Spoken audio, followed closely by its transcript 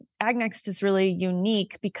AgNext is really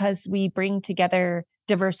unique because we bring together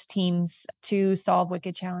diverse teams to solve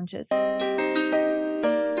wicked challenges.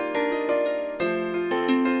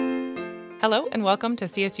 Hello, and welcome to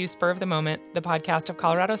CSU Spur of the Moment, the podcast of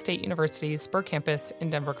Colorado State University's Spur campus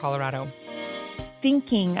in Denver, Colorado.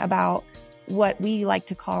 Thinking about what we like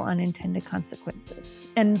to call unintended consequences.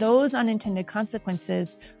 And those unintended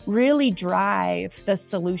consequences really drive the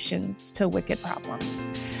solutions to wicked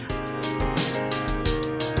problems.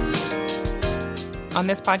 On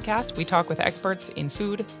this podcast, we talk with experts in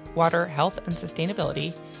food, water, health, and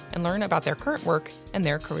sustainability, and learn about their current work and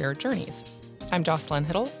their career journeys. I'm Jocelyn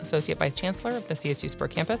Hiddle, Associate Vice Chancellor of the CSU Spur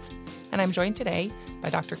campus, and I'm joined today by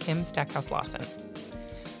Dr. Kim Stackhouse-Lawson.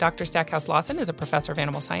 Dr. Stackhouse-Lawson is a professor of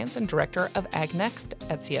animal science and director of AgNext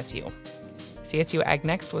at CSU. CSU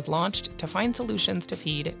AgNext was launched to find solutions to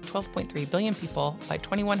feed 12.3 billion people by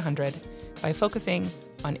 2100 by focusing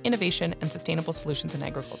on innovation and sustainable solutions in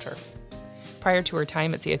agriculture. Prior to her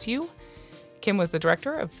time at CSU, Kim was the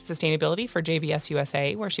Director of Sustainability for JBS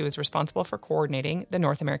USA, where she was responsible for coordinating the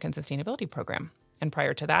North American Sustainability Program. And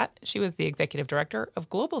prior to that, she was the Executive Director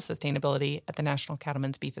of Global Sustainability at the National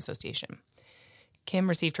Cattlemen's Beef Association. Kim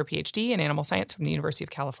received her PhD in animal science from the University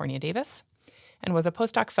of California, Davis, and was a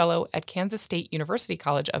postdoc fellow at Kansas State University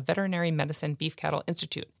College of Veterinary Medicine Beef Cattle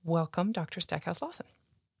Institute. Welcome, Dr. Stackhouse-Lawson.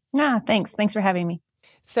 Thanks. Thanks for having me.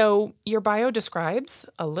 So your bio describes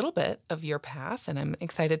a little bit of your path, and I'm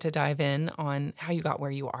excited to dive in on how you got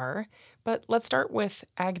where you are. But let's start with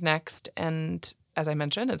AgNext. And as I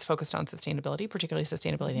mentioned, it's focused on sustainability, particularly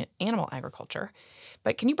sustainability in animal agriculture.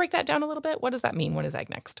 But can you break that down a little bit? What does that mean? What is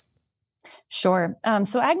AgNext? Sure.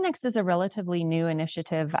 So AgNext is a relatively new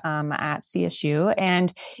initiative at CSU,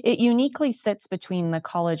 and it uniquely sits between the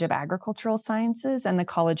College of Agricultural Sciences and the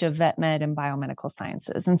College of Vet Med and Biomedical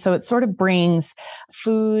Sciences. And so it sort of brings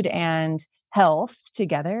food and health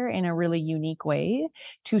together in a really unique way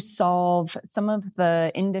to solve some of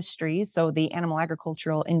the industries, so the animal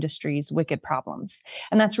agricultural industry's wicked problems.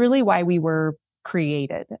 And that's really why we were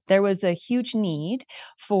created. There was a huge need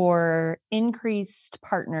for increased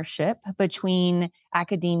partnership between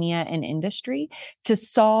academia and industry to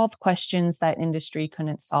solve questions that industry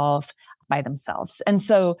couldn't solve by themselves. And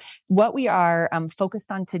so what we are focused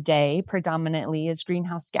on today predominantly is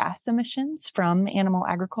greenhouse gas emissions from animal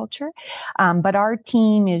agriculture. But our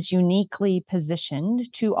team is uniquely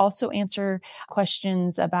positioned to also answer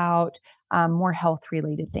questions about more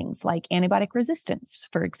health-related things like antibiotic resistance,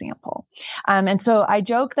 for example. And so I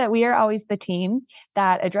joke that we are always the team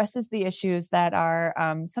that addresses the issues that are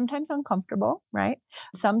sometimes uncomfortable, right?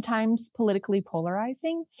 Sometimes politically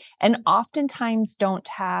polarizing, and oftentimes don't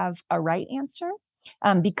have a right answer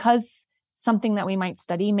because something that we might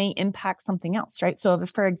study may impact something else, right? So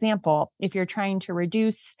for example, if you're trying to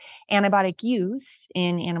reduce antibiotic use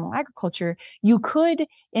in animal agriculture, you could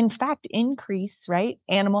in fact increase, right,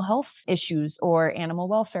 animal health issues or animal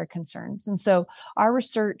welfare concerns. And so our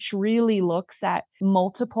research really looks at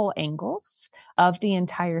multiple angles of the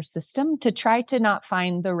entire system to try to not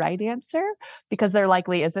find the right answer, because there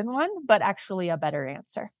likely isn't one, but actually a better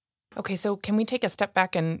answer. Okay, so can we take a step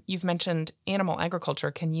back? And you've mentioned animal agriculture.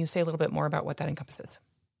 Can you say a little bit more about what that encompasses?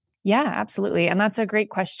 Yeah, absolutely. And that's a great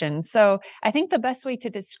question. So I think the best way to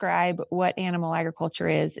describe what animal agriculture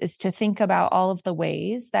is to think about all of the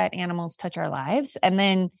ways that animals touch our lives. And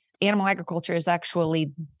then animal agriculture is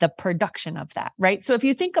actually the production of that, right? So if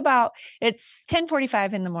you think about, it's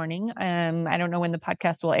 10:45 in the morning. I don't know when the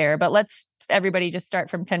podcast will air, but let's everybody just start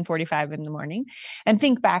from 10:45 in the morning and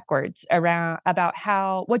think backwards about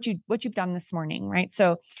what you've done this morning, right?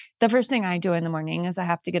 So the first thing I do in the morning is I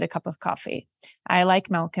have to get a cup of coffee. I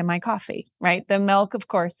like milk in my coffee, right? The milk, of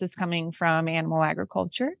course, is coming from animal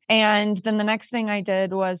agriculture. And then the next thing I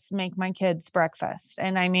did was make my kids breakfast,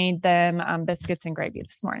 and I made them biscuits and gravy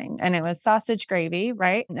this morning. And it was sausage gravy,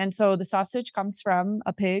 right? And so the sausage comes from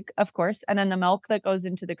a pig, of course. And then the milk that goes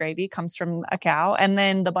into the gravy comes from a cow. And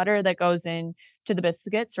then the butter that goes in to the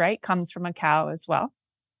biscuits, right, comes from a cow as well.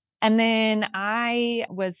 And then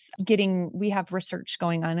we have research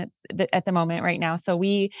going on at the moment right now. So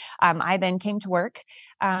I then came to work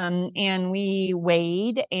and we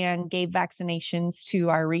weighed and gave vaccinations to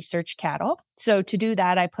our research cattle. So to do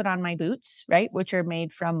that, I put on my boots, right, which are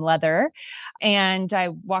made from leather. And I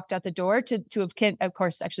walked out the door to of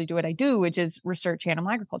course, actually do what I do, which is research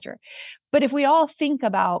animal agriculture. But if we all think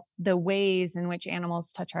about the ways in which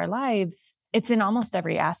animals touch our lives, it's in almost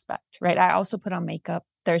every aspect, right? I also put on makeup.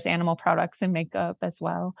 There's animal products and makeup as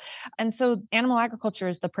well. And so animal agriculture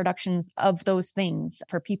is the production of those things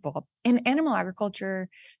for people. And animal agriculture,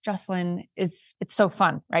 Jocelyn, it's so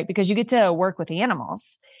fun, right? Because you get to work with the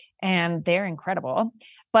animals and they're incredible.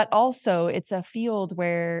 but also it's a field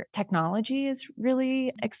where technology is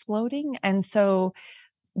really exploding. And so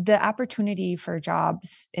the opportunity for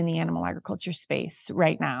jobs in the animal agriculture space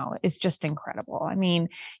right now is just incredible. I mean,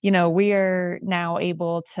 we are now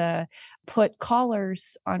able to put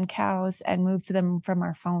collars on cows and move them from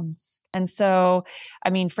our phones. And so, I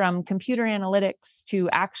mean, from computer analytics to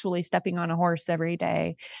actually stepping on a horse every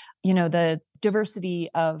day, the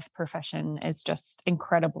diversity of profession is just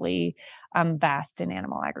incredibly vast in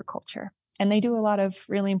animal agriculture. And they do a lot of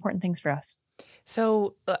really important things for us.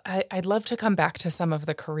 So I'd love to come back to some of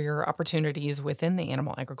the career opportunities within the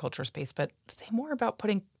animal agriculture space, but say more about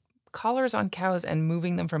putting collars on cows and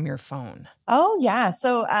moving them from your phone. Oh, yeah.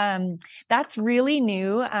 So that's really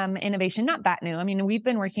new innovation, not that new. I mean, we've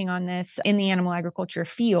been working on this in the animal agriculture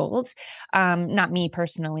field. Not me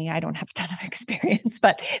personally, I don't have a ton of experience,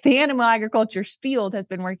 but the animal agriculture field has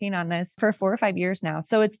been working on this for 4 or 5 years now.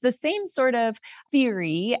 So it's the same sort of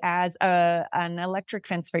theory as an electric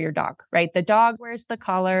fence for your dog, right? The dog wears the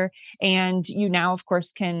collar, and you now, of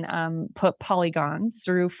course, can put polygons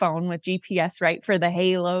through phone with GPS, right, for the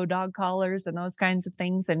halo dog collars and those kinds of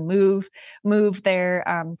things, and move their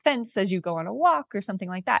fence as you go on a walk or something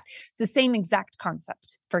like that. It's the same exact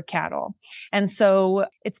concept for cattle. And so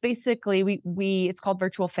it's basically, it's called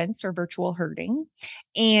virtual fence or virtual herding.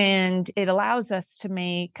 And it allows us to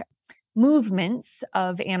make movements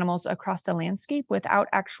of animals across the landscape without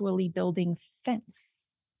actually building fence.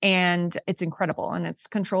 And it's incredible, and it's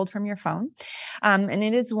controlled from your phone. And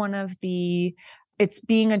it is it's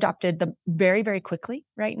being adopted very, very quickly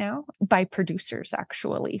right now by producers,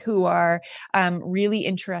 actually, who are really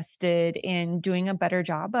interested in doing a better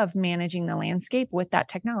job of managing the landscape with that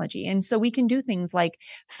technology. And so we can do things like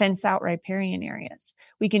fence out riparian areas.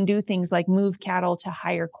 We can do things like move cattle to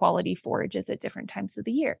higher quality forages at different times of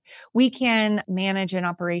the year. We can manage an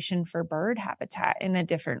operation for bird habitat in a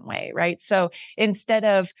different way, right? So instead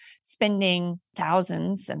of spending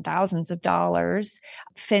thousands and thousands of dollars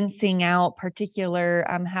fencing out particular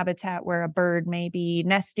habitat where a bird may be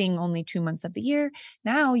nesting only 2 months of the year,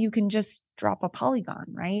 now you can just drop a polygon,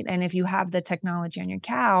 right? And if you have the technology on your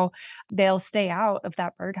cow, they'll stay out of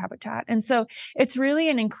that bird habitat. And so it's really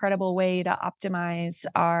an incredible way to optimize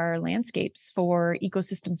our landscapes for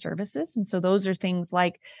ecosystem services. And so those are things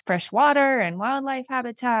like fresh water and wildlife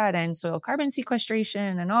habitat and soil carbon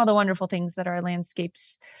sequestration and all the wonderful things that our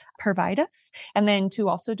landscapes provide us. And then to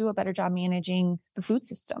also do a better job managing the food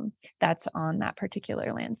system that's on that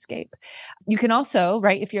particular landscape. You can also,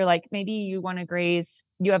 right, if you're like, maybe you want to graze,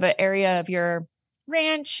 you have an area of your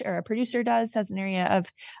ranch, or a producer has an area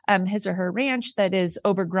of his or her ranch that is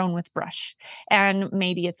overgrown with brush, and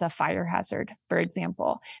maybe it's a fire hazard, for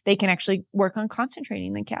example. They can actually work on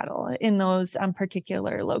concentrating the cattle in those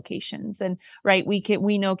particular locations. And right,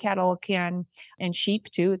 we know cattle can, and sheep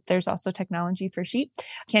too, there's also technology for sheep,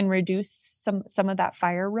 can reduce some of that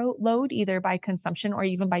fire load either by consumption or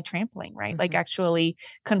even by trampling, right? Like actually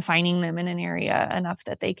confining them in an area enough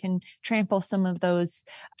that they can trample some of those,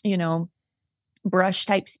 brush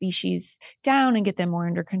type species down and get them more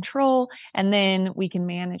under control. And then we can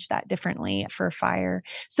manage that differently for fire.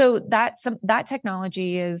 So that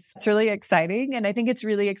technology it's really exciting. And I think it's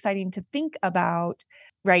really exciting to think about,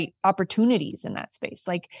 right, opportunities in that space.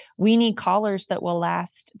 Like, we need collars that will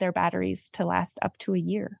last their batteries to last up to a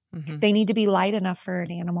year. They need to be light enough for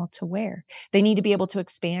an animal to wear. They need to be able to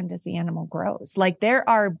expand as the animal grows. Like, there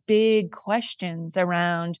are big questions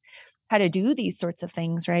around how to do these sorts of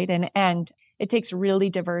things, right? And it takes really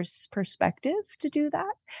diverse perspective to do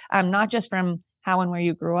that, not just from how and where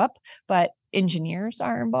you grew up, but engineers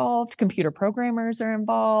are involved, computer programmers are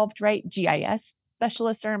involved, right? GIS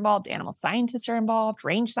specialists are involved, animal scientists are involved,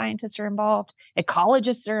 range scientists are involved,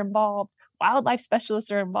 ecologists are involved, wildlife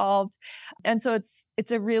specialists are involved. And so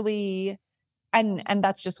it's a really, and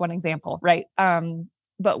that's just one example, right?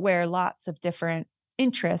 But where lots of different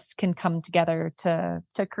interests can come together to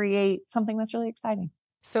create something that's really exciting.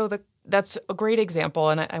 So that's a great example,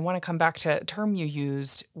 and I want to come back to a term you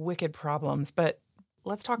used, wicked problems, but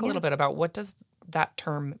let's talk a little bit about what does that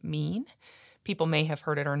term mean? People may have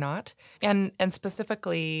heard it or not, and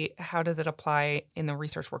specifically, how does it apply in the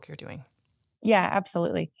research work you're doing? Yeah,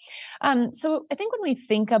 absolutely. So I think when we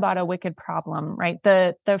think about a wicked problem, right,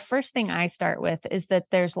 the first thing I start with is that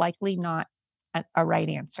there's likely not a right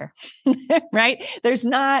answer, right? There's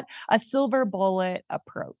not a silver bullet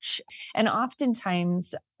approach. And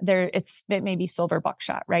oftentimes it may be silver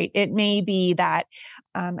buckshot, right? It may be that,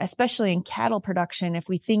 especially in cattle production, if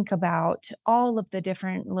we think about all of the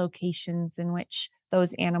different locations in which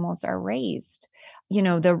those animals are raised,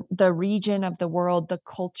 the region of the world, the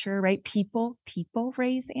culture, right? People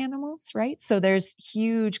raise animals, right? So there's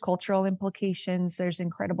huge cultural implications. There's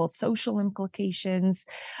incredible social implications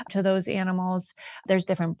to those animals. There's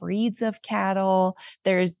different breeds of cattle.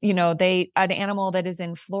 There's, an animal that is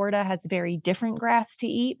in Florida has very different grass to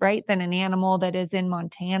eat, right? Than an animal that is in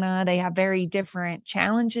Montana. They have very different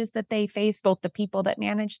challenges that they face, both the people that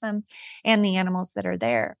manage them and the animals that are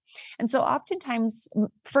there. And so oftentimes,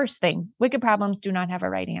 first thing, wicked problems do not have a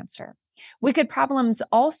right answer. Wicked problems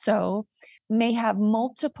also may have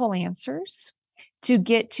multiple answers to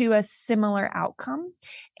get to a similar outcome.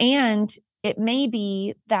 And it may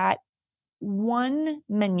be that one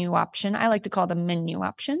menu option, I like to call them menu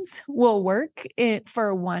options, will work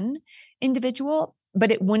for one individual,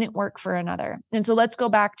 but it wouldn't work for another. And so let's go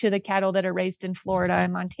back to the cattle that are raised in Florida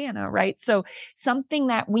and Montana, right? So something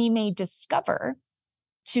that we may discover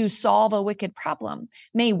to solve a wicked problem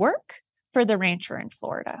may work for the rancher in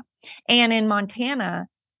Florida. And in Montana,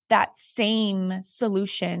 that same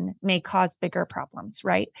solution may cause bigger problems,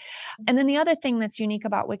 right? And then the other thing that's unique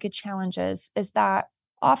about wicked challenges is that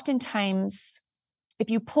oftentimes, if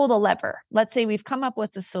you pull the lever, let's say we've come up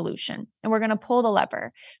with a solution and we're going to pull the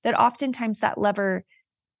lever, that oftentimes that lever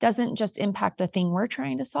doesn't just impact the thing we're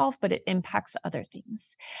trying to solve, but it impacts other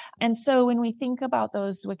things. And so when we think about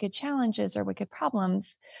those wicked challenges or wicked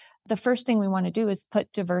problems, the first thing we want to do is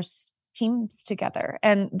put diverse teams together.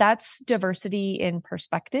 And that's diversity in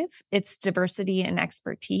perspective. It's diversity in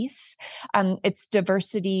expertise. It's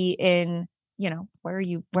diversity in where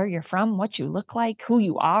you're from, what you look like, who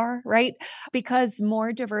you are, right? Because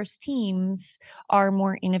more diverse teams are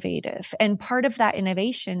more innovative. And part of that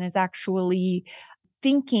innovation is actually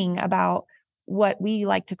thinking about what we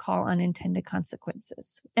like to call unintended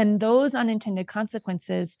consequences. And those unintended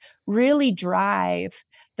consequences really drive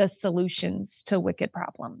the solutions to wicked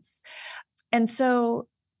problems. And so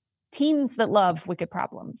teams that love wicked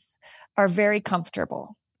problems are very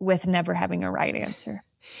comfortable with never having a right answer,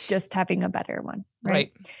 just having a better one,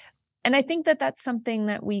 right? And I think that that's something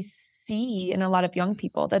that we see in a lot of young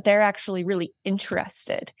people, that they're actually really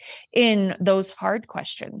interested in those hard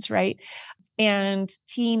questions, right? And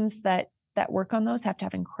teams that work on those have to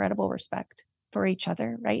have incredible respect for each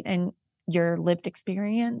other, right? And your lived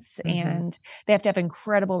experience, and they have to have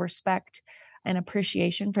incredible respect and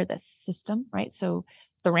appreciation for this system, right? So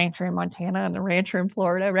the rancher in Montana and the rancher in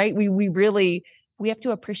Florida, right? We have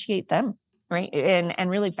to appreciate them, right? And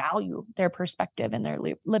really value their perspective and their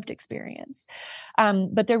lived experience.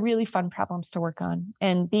 But they're really fun problems to work on,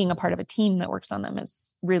 and being a part of a team that works on them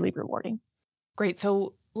is really rewarding. Great.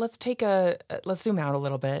 So let's zoom out a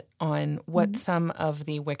little bit on what some of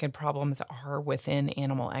the wicked problems are within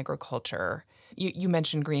animal agriculture. You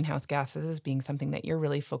mentioned greenhouse gases as being something that you're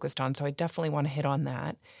really focused on, so I definitely want to hit on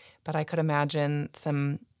that. But I could imagine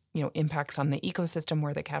some, impacts on the ecosystem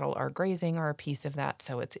where the cattle are grazing are a piece of that.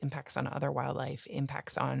 So it's impacts on other wildlife,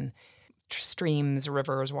 impacts on streams,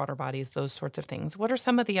 rivers, water bodies, those sorts of things. What are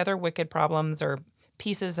some of the other wicked problems or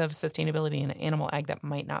pieces of sustainability in animal ag that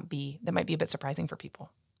might be a bit surprising for people?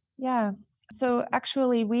 Yeah. So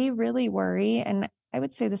actually, we really worry, and I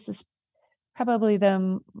would say this is probably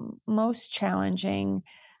the most challenging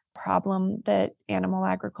problem that animal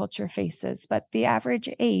agriculture faces. But the average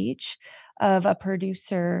age of a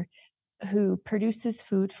producer who produces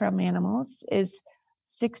food from animals is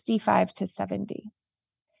 65 to 70.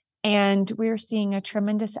 And we're seeing a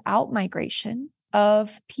tremendous outmigration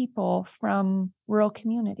of people from rural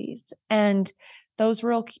communities. And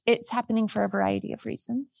it's happening for a variety of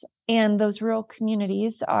reasons. And those rural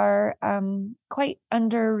communities are quite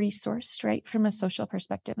under-resourced, right, from a social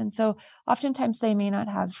perspective. And so oftentimes they may not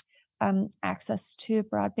have access to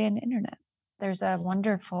broadband internet. There's a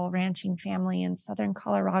wonderful ranching family in southern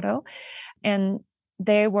Colorado, and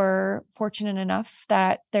they were fortunate enough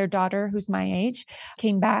that their daughter, who's my age,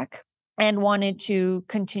 came back and wanted to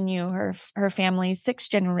continue her family's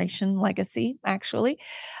sixth generation legacy, actually,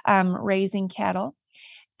 raising cattle.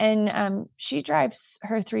 And she drives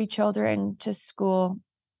her 3 children to school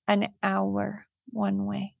an hour one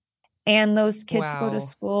way. And those kids go to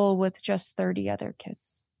school with just 30 other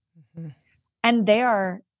kids. And they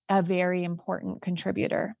are a very important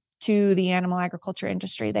contributor to the animal agriculture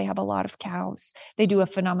industry. They have a lot of cows. They do a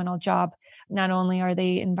phenomenal job. Not only are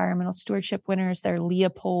they environmental stewardship winners, they're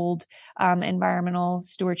Leopold environmental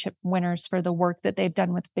stewardship winners for the work that they've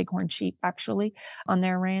done with bighorn sheep, actually, on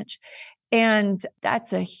their ranch. And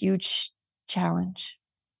that's a huge challenge,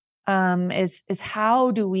 is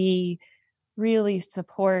how do we really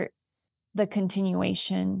support the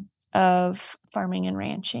continuation of farming and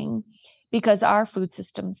ranching because our food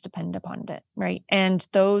systems depend upon it, right? And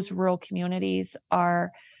those rural communities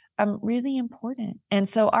are really important. And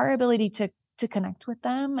so our ability to connect with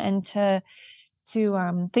them and to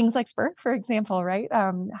things like Spur, for example, right?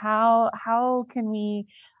 How can we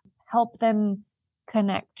help them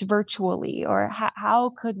connect virtually, or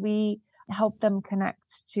how could we help them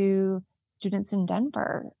connect to students in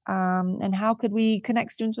Denver? And how could we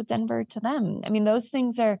connect students with Denver to them? I mean, those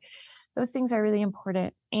things are really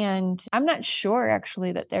important. And I'm not sure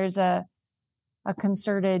actually that there's a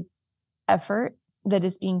concerted effort that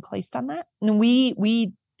is being placed on that.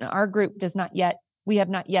 And our group we have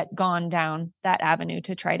not yet gone down that avenue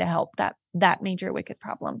to try to help that major wicked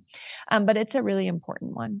problem. But it's a really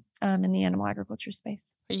important one in the animal agriculture space.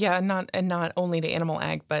 Yeah, not only to animal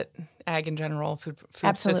ag, but ag in general, food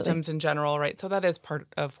systems in general, right? So that is part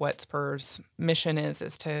of what Spur's mission is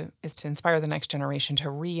to inspire the next generation to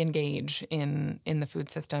re-engage in the food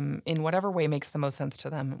system in whatever way makes the most sense to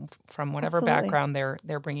them, from whatever background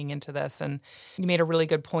they're bringing into this. And you made a really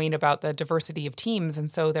good point about the diversity of teams, and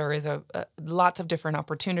so there is lots of different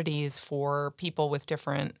opportunities for people with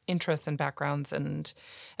different interests and backgrounds and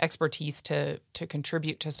expertise to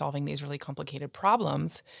contribute to solving these really complicated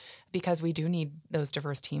problems, because we do need those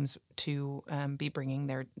diverse teams to be bringing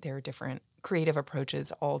their different creative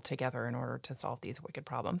approaches all together in order to solve these wicked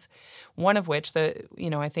problems. One of which,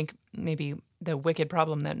 I think maybe the wicked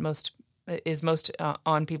problem that is most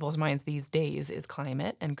on people's minds these days is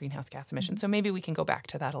climate and greenhouse gas emissions. So maybe we can go back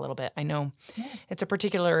to that a little bit. I know it's a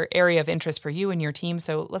particular area of interest for you and your team.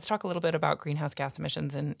 So let's talk a little bit about greenhouse gas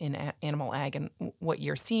emissions in animal ag and what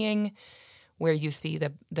you're seeing, where you see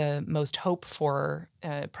the most hope for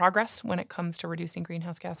progress when it comes to reducing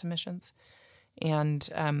greenhouse gas emissions, and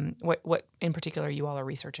what in particular you all are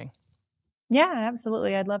researching. Yeah,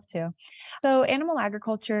 absolutely. I'd love to. So animal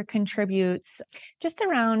agriculture contributes just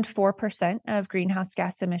around 4% of greenhouse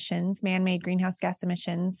gas emissions, man-made greenhouse gas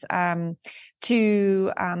emissions,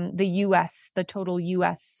 to the U.S., the total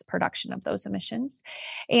U.S. production of those emissions.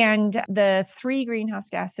 And the three greenhouse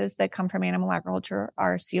gases that come from animal agriculture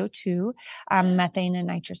are CO2, methane, and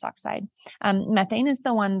nitrous oxide. Methane is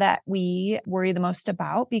the one that we worry the most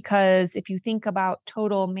about, because if you think about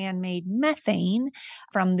total man-made methane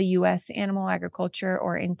from the U.S., animal agriculture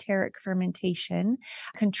or enteric fermentation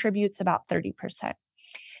contributes about 30%.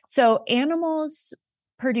 So animals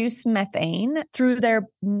produce methane through their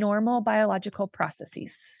normal biological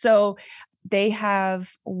processes. So they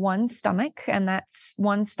have one stomach, and that's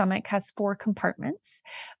one stomach has 4 compartments,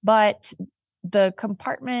 but the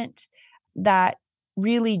compartment that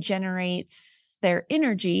really generates their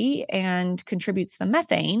energy and contributes the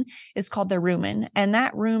methane is called the rumen. And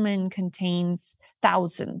that rumen contains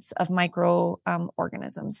thousands of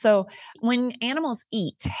microorganisms. So when animals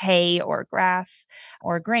eat hay or grass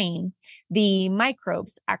or grain, the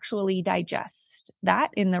microbes actually digest that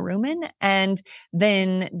in the rumen, and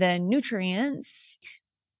then the nutrients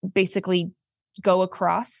basically go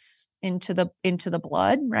across into the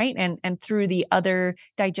blood, right? And through the other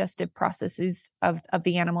digestive processes of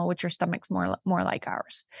the animal, which are stomachs more like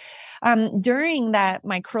ours. During that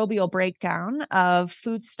microbial breakdown of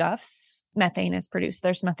foodstuffs, methane is produced.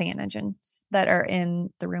 There's methanogens that are in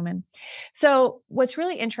the rumen. So what's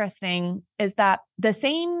really interesting is that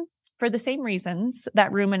for the same reasons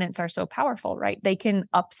that ruminants are so powerful, right? They can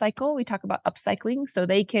upcycle. We talk about upcycling. So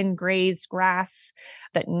they can graze grass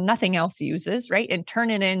that nothing else uses, right? And turn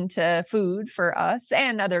it into food for us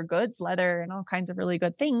and other goods, leather and all kinds of really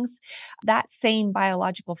good things. That same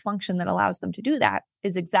biological function that allows them to do that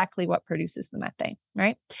is exactly what produces the methane,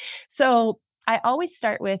 right? So I always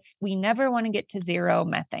start with, we never want to get to zero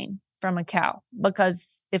methane from a cow,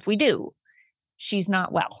 because if we do, she's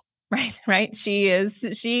not well. Right.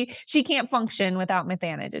 She can't function without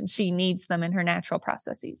methanogens. She needs them in her natural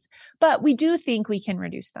processes, but we do think we can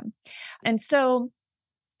reduce them. And so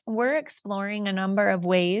we're exploring a number of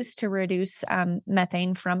ways to reduce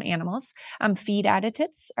methane from animals. Feed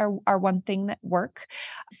additives are one thing that work.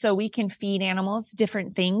 So we can feed animals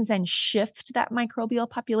different things and shift that microbial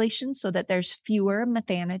population so that there's fewer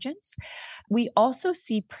methanogens. We also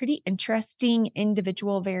see pretty interesting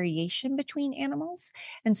individual variation between animals.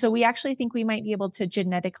 And so we actually think we might be able to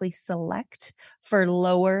genetically select for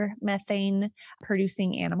lower methane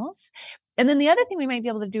producing animals. And then the other thing we might be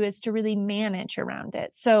able to do is to really manage around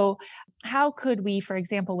it. So how could we, for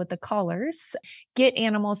example, with the collars, get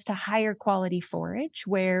animals to higher quality forage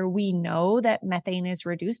where we know that methane is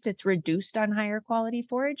reduced? It's reduced on higher quality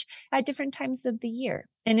forage at different times of the year.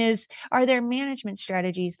 And are there management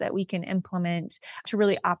strategies that we can implement to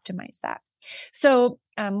really optimize that? So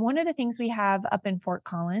one of the things we have up in Fort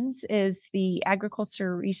Collins is the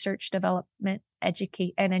Agriculture Research Development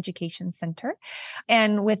Education Center.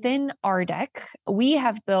 And within RDEC, we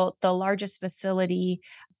have built the largest facility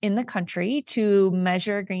in the country to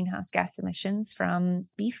measure greenhouse gas emissions from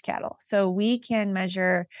beef cattle. So we can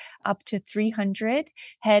measure up to 300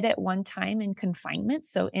 head at one time in confinement,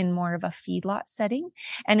 so in more of a feedlot setting.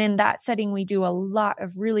 And in that setting, we do a lot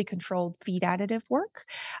of really controlled feed additive work.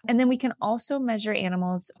 And then we can also measure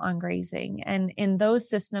animals on grazing. And in those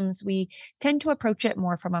systems, we tend to approach it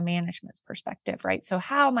more from a management perspective, right? So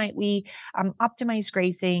how might we optimize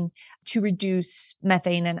grazing to reduce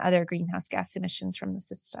methane and other greenhouse gas emissions from the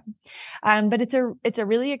system? But it's a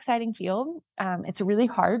really exciting field. It's a really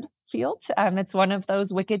hard field. It's one of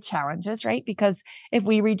those wicked challenges, right? Because if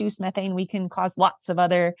we reduce methane, we can cause lots of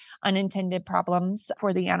other unintended problems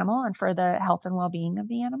for the animal and for the health and well-being of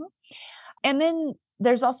the animal. And then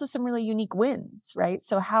there's also some really unique wins, right?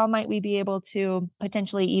 So how might we be able to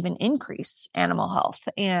potentially even increase animal health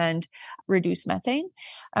and reduce methane?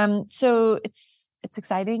 So it's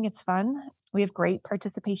exciting, it's fun. We have great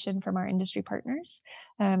participation from our industry partners,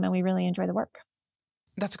 and we really enjoy the work.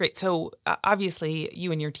 That's great. So obviously,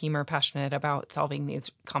 you and your team are passionate about solving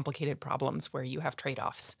these complicated problems where you have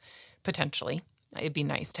trade-offs, potentially. It'd be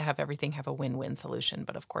nice to have everything have a win-win solution,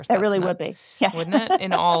 but of course that really would be, yes, wouldn't it?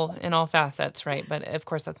 In all facets, right? But of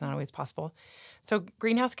course, that's not always possible. So,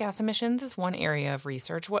 greenhouse gas emissions is one area of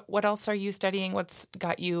research. What else are you studying? What's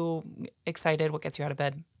got you excited? What gets you out of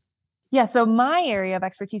bed? Yeah, so my area of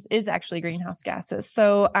expertise is actually greenhouse gases.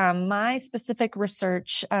 So my specific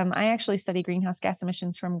research, I actually study greenhouse gas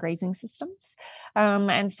emissions from grazing systems.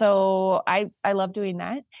 And so I love doing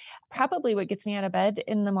that. Probably what gets me out of bed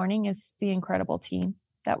in the morning is the incredible team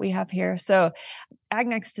that we have here. So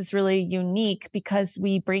AgNext is really unique because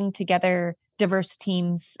we bring together diverse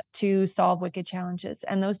teams to solve wicked challenges.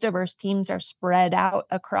 And those diverse teams are spread out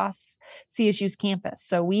across CSU's campus.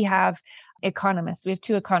 So we have economists. We have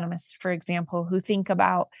two economists, for example, who think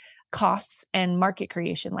about costs and market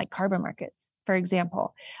creation, like carbon markets, for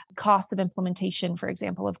example, cost of implementation, for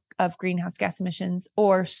example, of greenhouse gas emissions,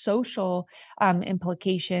 or social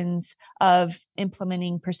implications of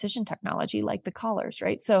implementing precision technology like the collars,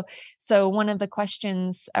 right? So one of the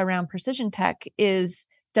questions around precision tech is,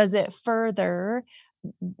 does it further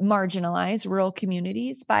marginalize rural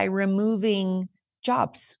communities by removing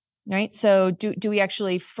jobs? Right. So do we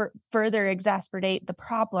actually further exacerbate the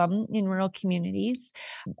problem in rural communities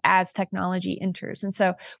as technology enters? And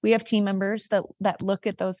so we have team members that look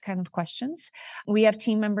at those kind of questions. We have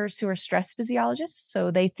team members who are stress physiologists.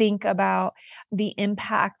 So they think about the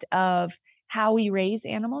impact of how we raise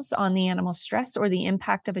animals on the animal stress or the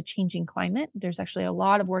impact of a changing climate. There's actually a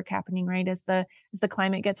lot of work happening, right, as the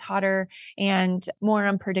climate gets hotter and more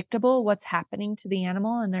unpredictable, what's happening to the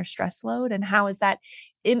animal and their stress load, and how is that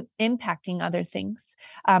impacting other things,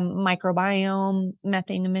 microbiome,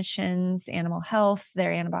 methane emissions, animal health,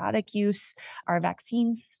 their antibiotic use. Are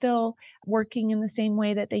vaccines still working in the same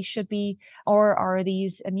way that they should be? Or are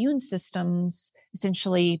these immune systems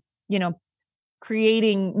essentially,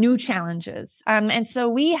 creating new challenges? And so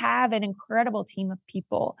we have an incredible team of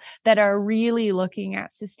people that are really looking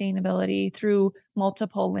at sustainability through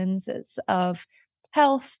multiple lenses of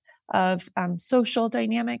health, of social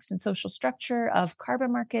dynamics and social structure, of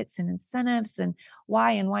carbon markets and incentives, and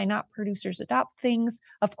why not producers adopt things.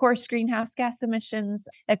 Of course, greenhouse gas emissions,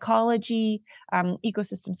 ecology,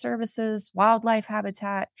 ecosystem services, wildlife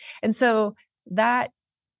habitat. And so that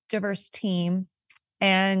diverse team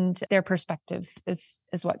and their perspectives is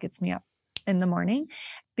what gets me up in the morning.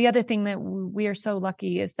 The other thing that we are so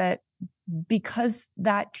lucky is that because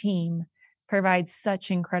that team provides such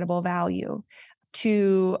incredible value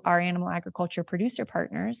to our animal agriculture producer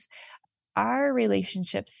partners, our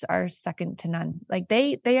relationships are second to none. Like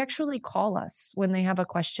they actually call us when they have a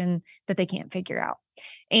question that they can't figure out.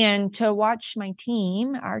 And to watch my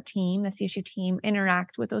team, our team, the CSU team,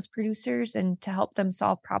 interact with those producers and to help them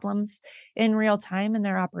solve problems in real time in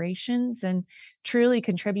their operations and truly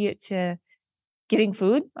contribute to getting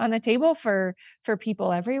food on the table for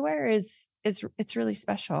people everywhere is it's really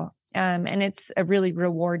special. And it's a really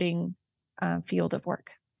rewarding field of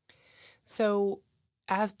work. So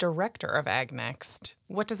as director of AgNext,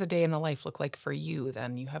 what does a day in the life look like for you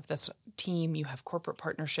then? You have this team, you have corporate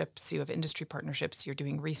partnerships, you have industry partnerships, you're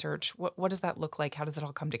doing research. What does that look like? How does it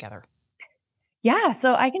all come together? Yeah,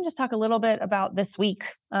 so I can just talk a little bit about this week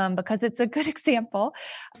because it's a good example.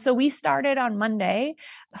 So we started on Monday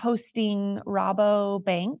hosting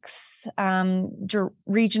Rabobank's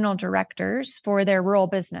regional directors for their rural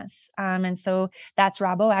business. And so that's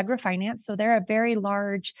Rabo AgriFinance. So they're a very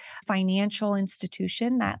large financial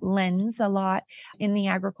institution that lends a lot in the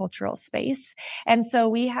agricultural space. And so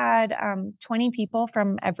we had 20 people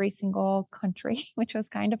from every single country, which was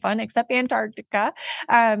kind of fun, except Antarctica,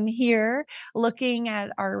 here looking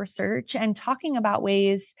at our research and talking about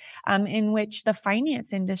ways in which the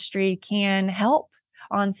finance industry can help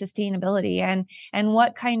on sustainability and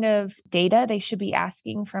what kind of data they should be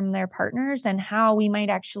asking from their partners and how we might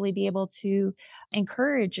actually be able to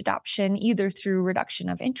encourage adoption either through reduction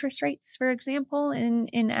of interest rates, for example,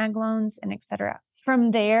 in ag loans and et cetera.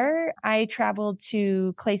 From there, I traveled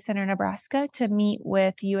to Clay Center, Nebraska to meet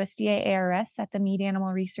with USDA ARS at the Meat Animal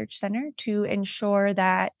Research Center to ensure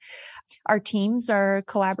that our teams are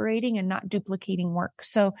collaborating and not duplicating work.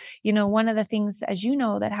 So, one of the things, as you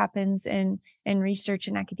know, that happens in research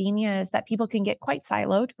and academia is that people can get quite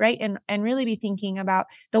siloed, right? And really be thinking about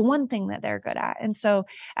the one thing that they're good at. And so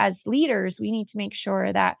as leaders, we need to make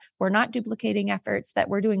sure that we're not duplicating efforts, that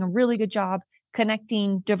we're doing a really good job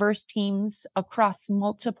connecting diverse teams across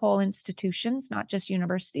multiple institutions, not just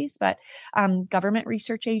universities, but government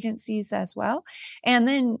research agencies as well. And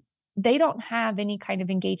then they don't have any kind of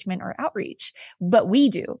engagement or outreach, but we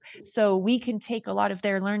do. So we can take a lot of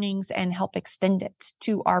their learnings and help extend it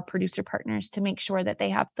to our producer partners to make sure that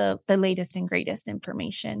they have the latest and greatest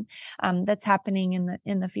information that's happening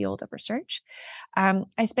in the field of research.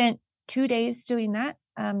 I spent 2 days doing that.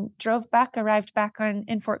 Arrived back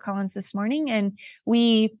in Fort Collins this morning, and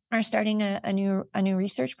we are starting a new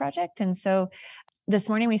research project. And so this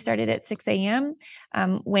morning we started at 6 a.m.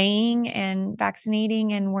 Weighing and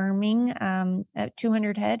vaccinating and worming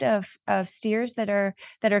 200 head of steers that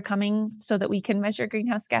are coming so that we can measure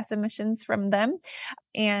greenhouse gas emissions from them.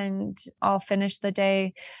 And I'll finish the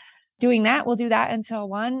day doing that. We'll do that until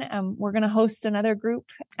 1. We're going to host another group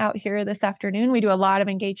out here this afternoon. We do a lot of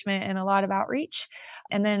engagement and a lot of outreach.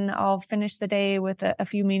 And then I'll finish the day with a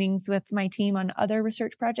few meetings with my team on other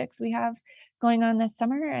research projects we have going on this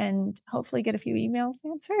summer and hopefully get a few emails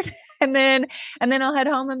answered. and then I'll head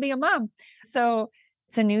home and be a mom. So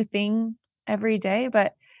it's a new thing every day.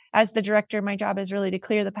 But as the director, my job is really to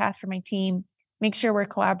clear the path for my team, make sure we're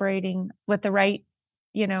collaborating with the right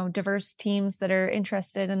diverse teams that are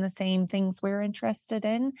interested in the same things we're interested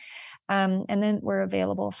in. And then we're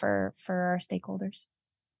available for our stakeholders.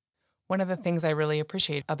 One of the things I really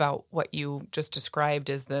appreciate about what you just described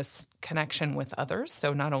is this connection with others.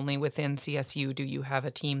 So not only within CSU do you have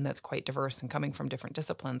a team that's quite diverse and coming from different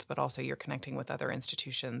disciplines, but also you're connecting with other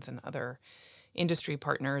institutions and other industry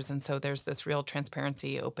partners. And so there's this real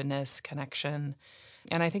transparency, openness, connection.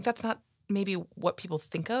 And I think that's not maybe what people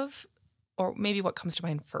think of, or maybe what comes to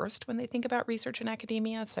mind first when they think about research in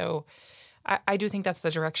academia. So I do think that's the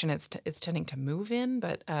direction it's tending to move in,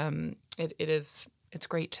 but it's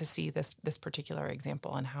great to see this particular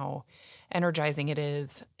example and how energizing it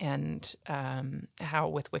is, and how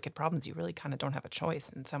with Wicked Problems you really kind of don't have a choice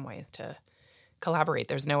in some ways to collaborate.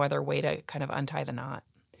 There's no other way to kind of untie the knot.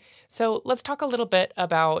 So let's talk a little bit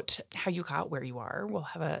about how you got where you are. We'll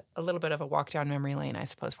have a little bit of a walk down memory lane, I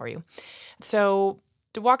suppose, for you. So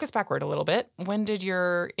to walk us backward a little bit, when did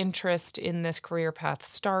your interest in this career path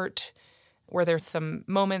start? Were there some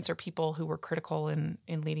moments or people who were critical in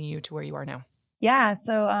leading you to where you are now? Yeah,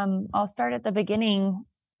 so I'll start at the beginning.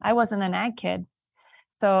 I wasn't an ag kid.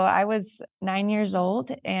 So I was 9 years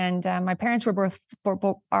old, and my parents are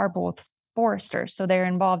both foresters, so they're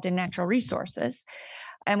involved in natural resources.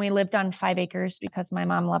 And we lived on 5 acres because my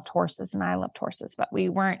mom loved horses and I loved horses, but we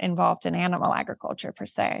weren't involved in animal agriculture per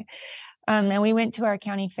se. And we went to our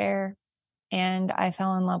county fair, and I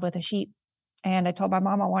fell in love with a sheep. And I told my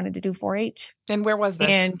mom I wanted to do 4-H. And where was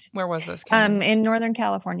this? In Northern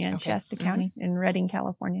California, in Shasta Mm-hmm. County, in Redding,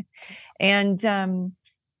 California. And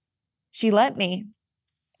she let me.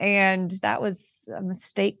 And that was a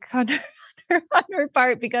mistake on her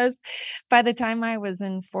part, because by the time I was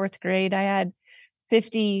in 4th grade, I had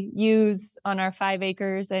 50 ewes on our 5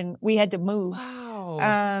 acres, and we had to move.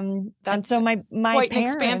 Wow. That's and so my quite parents,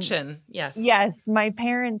 an expansion. Yes, my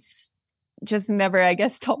parents just never, I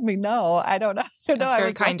guess, told me no. I don't know. That's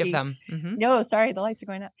very kind of them. Mm-hmm. No, sorry, the lights are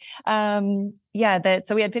going up.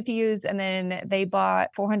 So we had 50 ewes, and then they bought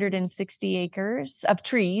 460 acres of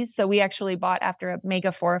trees. So we actually bought after a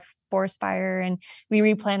mega forest fire, and we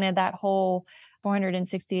replanted that whole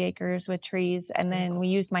 460 acres with trees. And then we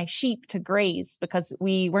used my sheep to graze because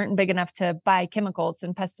we weren't big enough to buy chemicals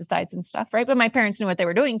and pesticides and stuff, right? But my parents knew what they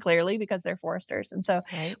were doing clearly because they're foresters. And so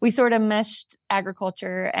we sort of meshed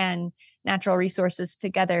agriculture and natural resources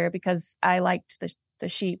together because I liked the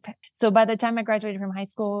sheep. So by the time I graduated from high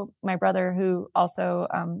school, my brother, who also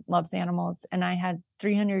loves animals, and I had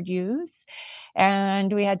 300 ewes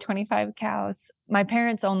and we had 25 cows. My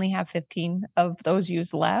parents only have 15 of those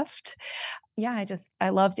ewes left. Yeah, I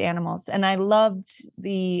loved animals, and I loved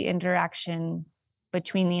the interaction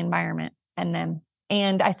between the environment and them.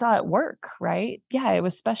 And I saw it work, right? Yeah, it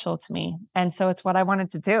was special to me. And so it's what I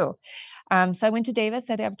wanted to do. So I went to Davis.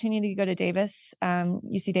 I had the opportunity to go to Davis.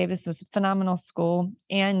 UC Davis was a phenomenal school.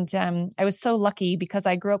 And I was so lucky because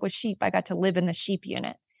I grew up with sheep. I got to live in the sheep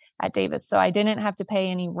unit at Davis. So I didn't have to pay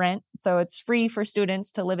any rent. So it's free for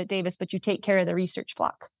students to live at Davis, but you take care of the research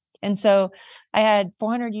flock. And so I had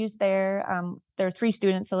 400 ewes there. There were 3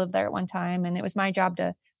 students that lived there at one time. And it was my job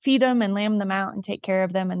to feed them and lamb them out and take care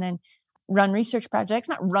of them and then run research projects,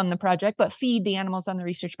 not run the project, but feed the animals on the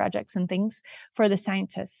research projects and things for the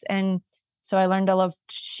scientists. And so I learned to love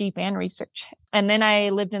sheep and research. And then I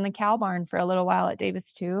lived in the cow barn for a little while at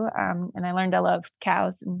Davis too. And I learned to love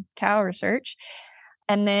cows and cow research.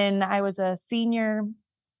 And then I was a senior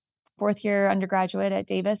 4th year undergraduate at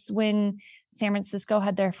Davis when San Francisco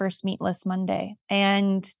had their first meatless Monday.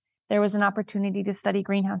 And there was an opportunity to study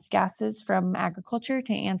greenhouse gases from agriculture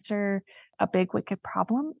to answer a big, wicked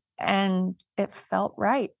problem. And it felt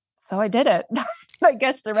right. So I did it. I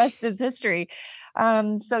guess the rest is history.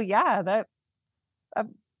 So yeah,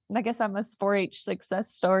 I guess I'm a 4-H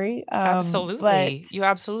success story. Absolutely. You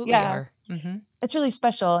absolutely are. Mm-hmm. It's really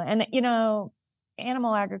special. And,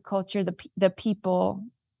 animal agriculture, the people,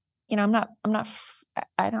 I'm not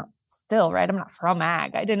from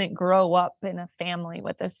ag. I didn't grow up in a family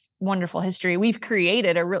with this wonderful history. We've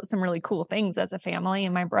created some really cool things as a family.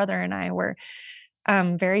 And my brother and I were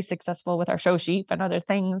very successful with our show sheep and other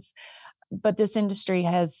things. But this industry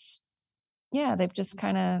they've just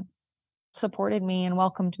kind of supported me and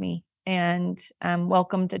welcomed me and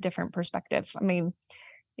welcomed a different perspective. I mean,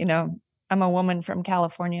 I'm a woman from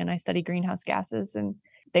California and I study greenhouse gases, and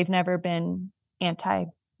they've never been anti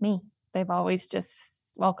me. They've always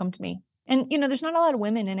just welcomed me. And, there's not a lot of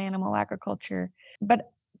women in animal agriculture,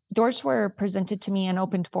 but doors were presented to me and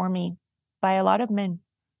opened for me by a lot of men.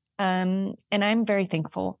 And I'm very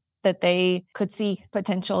thankful that they could see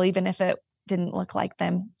potential, even if it didn't look like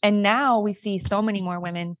them. And now we see so many more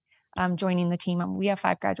women joining the team. We have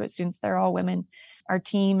 5 graduate students. They're all women. Our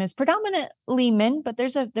team is predominantly men, but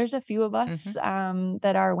there's a few of us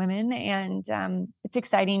that are women. And it's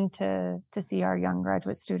exciting to see our young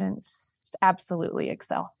graduate students absolutely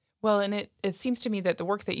excel. Well, and it seems to me that the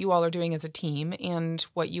work that you all are doing as a team and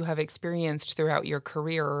what you have experienced throughout your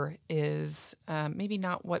career is maybe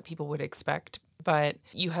not what people would expect, but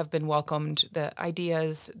you have been welcomed. The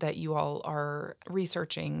ideas that you all are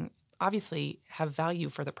researching obviously have value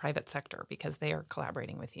for the private sector because they are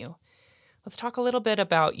collaborating with you. Let's talk a little bit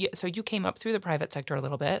about, so you came up through the private sector a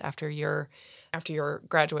little bit after your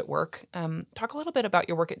graduate work. Talk a little bit about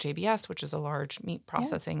your work at JBS, which is a large meat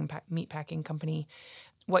processing, meat packing company,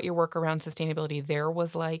 what your work around sustainability there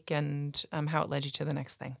was like and how it led you to the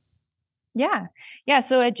next thing. Yeah.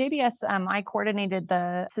 So at JBS, I coordinated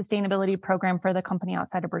the sustainability program for the company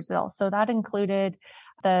outside of Brazil. So that included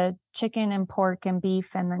the chicken and pork and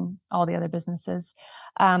beef and then all the other businesses.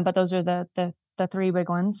 But those are the 3 big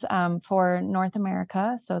ones for North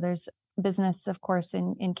America. So there's business, of course,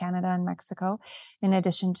 in Canada and Mexico, in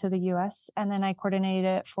addition to the US. And then I coordinated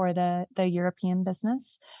it for the European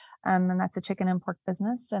business. And that's a chicken and pork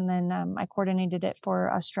business. And then I coordinated it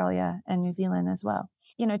for Australia and New Zealand as well.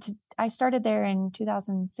 I started there in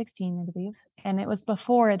 2016, I believe. And it was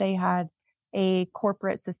before they had a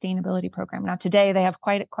corporate sustainability program. Now today they have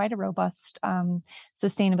quite a robust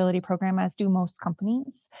sustainability program, as do most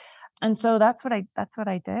companies. And so that's what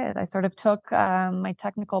I did. I sort of took my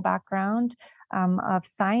technical background of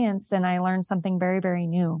science and I learned something very, very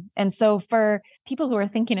new. And so for people who are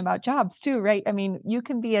thinking about jobs too, right? I mean, you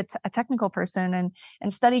can be a technical person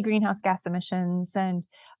and study greenhouse gas emissions and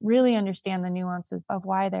really understand the nuances of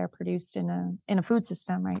why they're produced in a food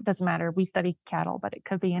system, right? It doesn't matter. We study cattle, but it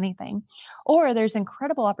could be anything. Or there's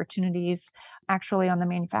incredible opportunities actually on the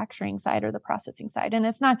manufacturing side or the processing side. And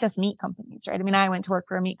it's not just meat companies, right? I mean, I went to work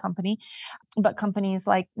for a meat company, but companies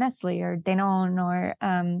like Nestle or Danone or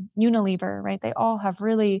Unilever, right? They all have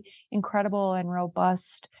really incredible and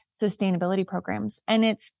robust sustainability programs. And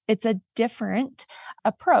it's a different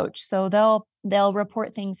approach. So they'll They'll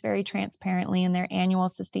report things very transparently in their annual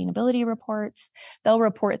sustainability reports. They'll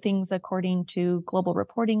report things according to Global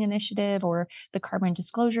Reporting Initiative or the Carbon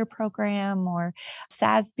Disclosure Program or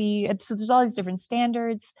SASB. So there's all these different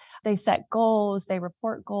standards. They set goals, they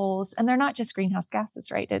report goals, and they're not just greenhouse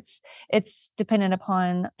gases, right? It's dependent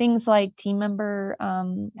upon things like team member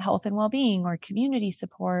health and well-being or community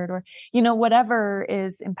support or, whatever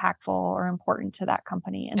is impactful or important to that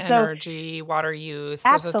company. And energy, water use.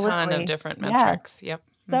 There's a ton of different metrics. Yep.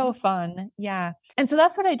 So fun. Yeah. And so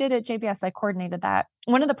that's what I did at JBS. I coordinated that.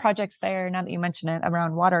 One of the projects there, now that you mention it,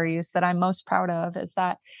 around water use that I'm most proud of is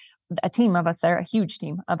that a team of us there, a huge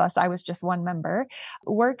team of us, I was just one member,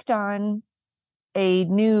 worked on a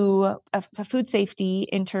new food safety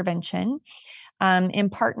intervention in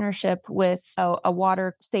partnership with a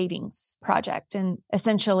water savings project. And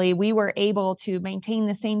essentially, we were able to maintain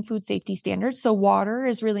the same food safety standards. So water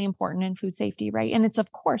is really important in food safety, right? And it's,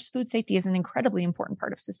 of course, food safety is an incredibly important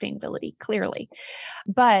part of sustainability, clearly.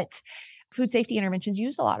 But food safety interventions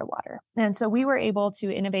use a lot of water. And so we were able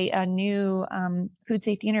to innovate a new food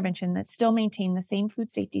safety intervention that still maintained the same food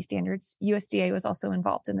safety standards. USDA was also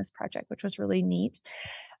involved in this project, which was really neat.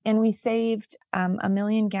 And we saved 1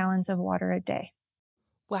 million gallons of water a day.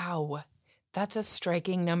 Wow. That's a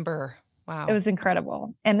striking number. Wow. It was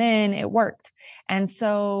incredible. And then it worked. And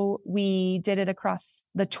so we did it across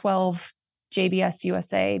the 12 JBS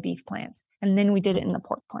USA beef plants. And then we did it in the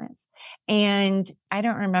pork plants. And I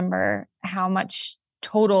don't remember how much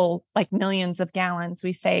total, like millions of gallons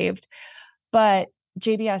we saved, but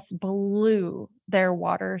JBS blew their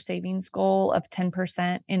water savings goal of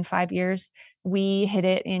 10% in 5 years. We hit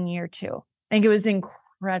it in year 2. I think it was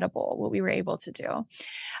incredible what we were able to do.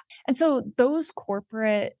 And so those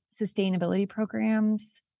corporate sustainability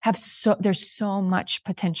programs there's so much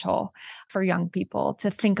potential for young people to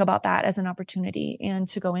think about that as an opportunity and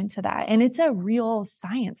to go into that. And it's a real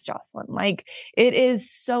science, Jocelyn. Like, it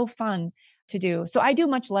is so fun to do. So I do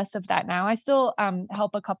much less of that now. I still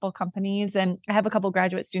help a couple companies, and I have a couple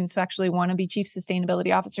graduate students who actually want to be chief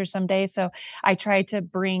sustainability officers someday. So I try to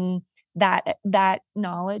bring that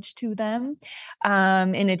knowledge to them,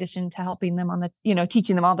 in addition to helping them on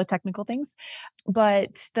teaching them all the technical things.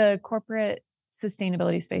 But the corporate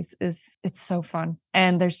sustainability space it's so fun,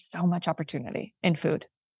 and there's so much opportunity in food.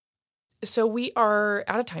 So we are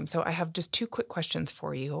out of time. So I have just 2 quick questions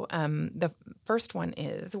for you. The first one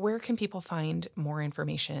is, where can people find more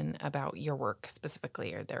information about your work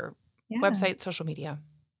specifically? Are there websites, social media?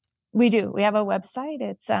 We do. We have a website.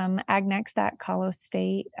 It's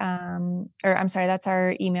agnext@colostate, that's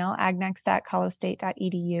our email,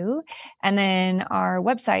 agnext@colostate.edu. And then our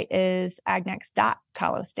website is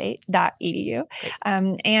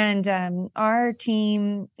agnext.colostate.edu. Our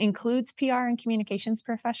team includes PR and communications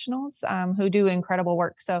professionals who do incredible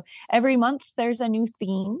work. So every month there's a new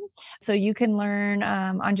theme. So you can learn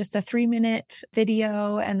on just a 3-minute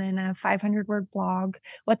video and then a 500-word blog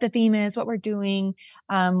what the theme is, what we're doing,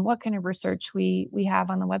 what kind of research we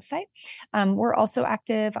have on the website. We're also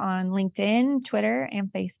active on LinkedIn, Twitter,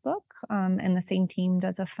 and Facebook. And the same team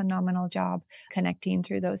does a phenomenal job connecting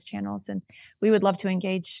through those channels. And we would love to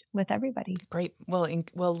engage with everybody. Great.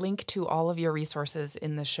 We'll link to all of your resources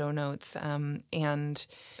in the show notes, and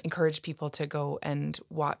encourage people to go and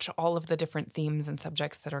watch all of the different themes and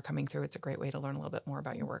subjects that are coming through. It's a great way to learn a little bit more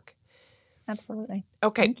about your work. Absolutely.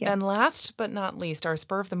 Okay. And last but not least, our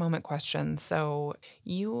spur of the moment question. So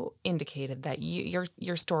you indicated that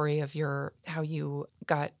your story of how you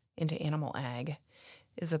got into animal ag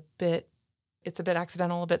is a bit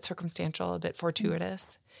accidental, a bit circumstantial, a bit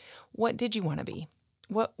fortuitous. What did you want to be?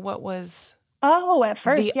 What was at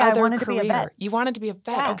first, I wanted to be a vet. You wanted to be a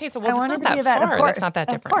vet. Yeah. Okay, so I wanted to be a vet. far. Of course. That's not that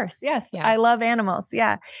different. Of course, yes. Yeah. I love animals.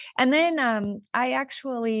 Yeah. And then I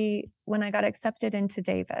actually, when I got accepted into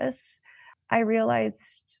Davis, I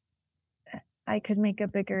realized I could make a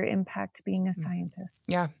bigger impact being a scientist.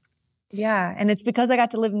 Yeah. Yeah. And it's because I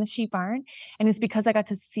got to live in the sheep barn, and it's because I got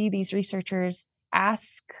to see these researchers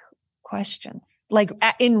ask questions, like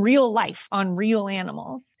in real life on real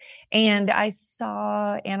animals. And I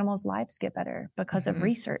saw animals' lives get better because of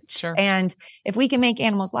research. Sure. And if we can make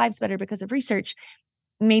animals' lives better because of research,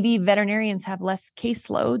 maybe veterinarians have less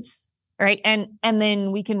caseloads, right? And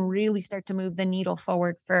then we can really start to move the needle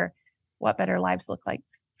forward for what better lives look like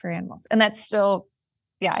for animals. And that's still,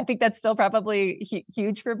 I think that's still probably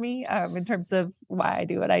huge for me in terms of why I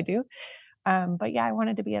do what I do. But I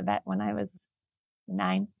wanted to be a vet when I was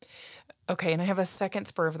 9. Okay. And I have a second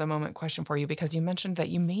spur of the moment question for you, because you mentioned that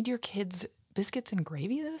you made your kids biscuits and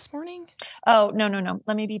gravy this morning? Oh, no.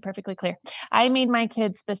 Let me be perfectly clear. I made my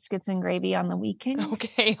kids biscuits and gravy on the weekend.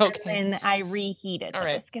 Okay. And then I reheated All the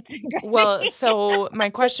right. biscuits and gravy. Well, so my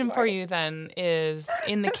question for you then is,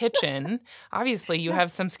 in the kitchen, obviously you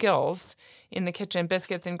have some skills in the kitchen,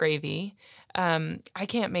 biscuits and gravy. I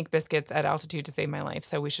can't make biscuits at altitude to save my life,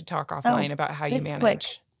 so we should talk offline about how you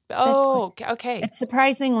manage. Oh, okay. It's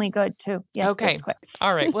surprisingly good too. Yes, Okay. Bisquick.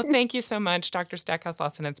 All right. Well, thank you so much, Dr.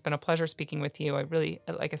 Stackhouse-Lawson. It's been a pleasure speaking with you. I really,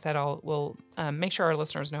 like I said, we'll make sure our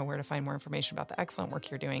listeners know where to find more information about the excellent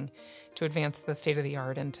work you're doing to advance the state of the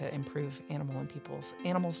art and to improve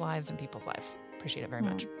animals' lives and people's lives. Appreciate it very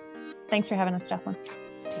much. Thanks for having us, Jocelyn.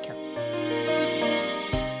 Take care.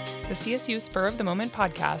 The CSU Spur of the Moment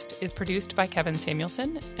podcast is produced by Kevin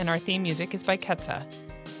Samuelson, and our theme music is by Ketsa.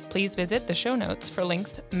 Please visit the show notes for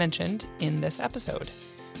links mentioned in this episode.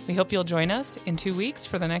 We hope you'll join us in 2 weeks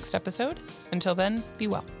for the next episode. Until then, be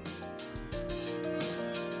well.